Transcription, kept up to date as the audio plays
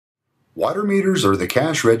Water meters are the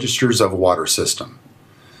cash registers of a water system.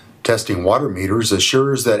 Testing water meters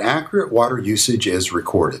assures that accurate water usage is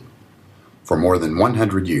recorded. For more than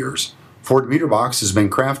 100 years, Ford MeterBox has been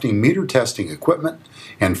crafting meter testing equipment,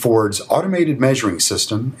 and Ford's automated measuring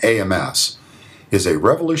system, AMS, is a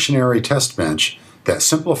revolutionary test bench that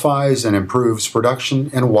simplifies and improves production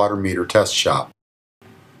in a water meter test shop.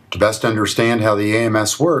 To best understand how the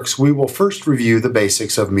AMS works, we will first review the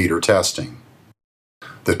basics of meter testing.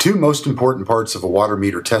 The two most important parts of a water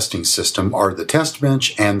meter testing system are the test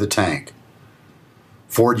bench and the tank.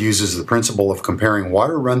 Ford uses the principle of comparing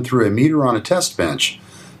water run through a meter on a test bench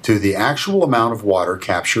to the actual amount of water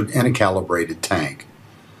captured in a calibrated tank.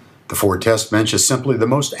 The Ford test bench is simply the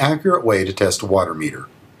most accurate way to test a water meter.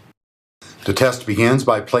 The test begins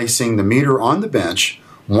by placing the meter on the bench,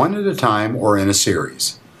 one at a time or in a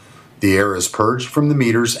series. The air is purged from the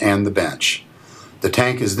meters and the bench. The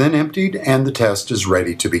tank is then emptied and the test is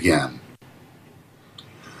ready to begin.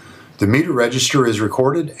 The meter register is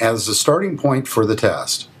recorded as the starting point for the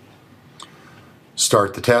test.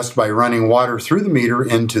 Start the test by running water through the meter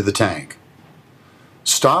into the tank.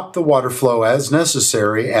 Stop the water flow as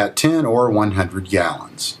necessary at 10 or 100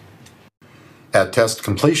 gallons. At test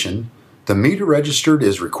completion, the meter registered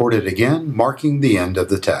is recorded again, marking the end of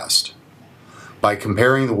the test. By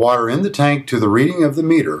comparing the water in the tank to the reading of the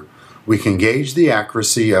meter, we can gauge the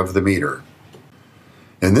accuracy of the meter.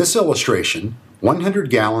 In this illustration, 100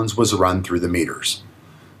 gallons was run through the meters.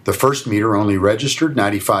 The first meter only registered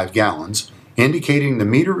 95 gallons, indicating the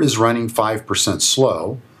meter is running 5%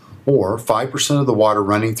 slow, or 5% of the water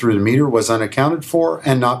running through the meter was unaccounted for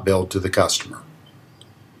and not billed to the customer.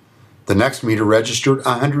 The next meter registered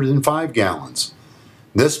 105 gallons.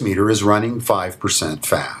 This meter is running 5%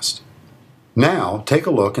 fast. Now, take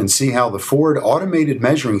a look and see how the Ford Automated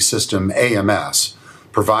Measuring System, AMS,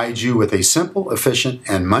 provides you with a simple, efficient,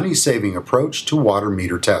 and money-saving approach to water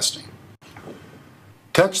meter testing.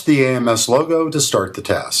 Touch the AMS logo to start the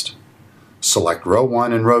test. Select row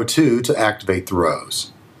 1 and row 2 to activate the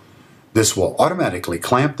rows. This will automatically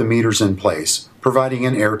clamp the meters in place, providing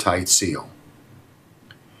an airtight seal.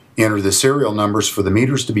 Enter the serial numbers for the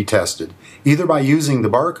meters to be tested, either by using the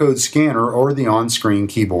barcode scanner or the on-screen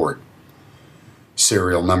keyboard.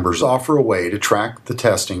 Serial numbers offer a way to track the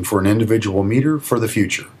testing for an individual meter for the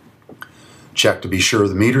future. Check to be sure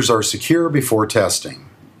the meters are secure before testing.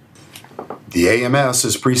 The AMS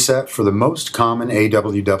is preset for the most common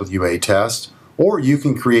AWWA test, or you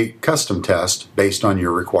can create custom tests based on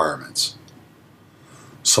your requirements.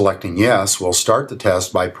 Selecting Yes will start the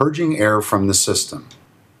test by purging air from the system.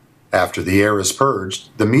 After the air is purged,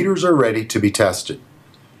 the meters are ready to be tested.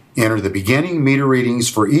 Enter the beginning meter readings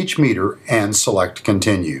for each meter and select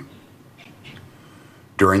Continue.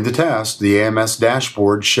 During the test, the AMS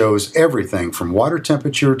dashboard shows everything from water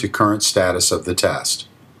temperature to current status of the test.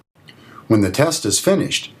 When the test is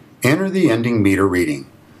finished, enter the ending meter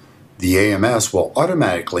reading. The AMS will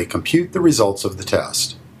automatically compute the results of the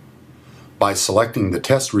test. By selecting the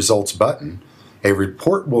Test Results button, a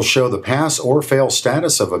report will show the pass or fail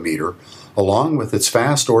status of a meter along with its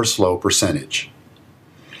fast or slow percentage.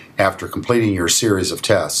 After completing your series of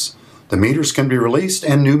tests, the meters can be released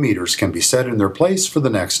and new meters can be set in their place for the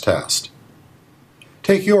next test.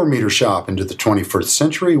 Take your meter shop into the 21st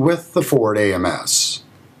century with the Ford AMS.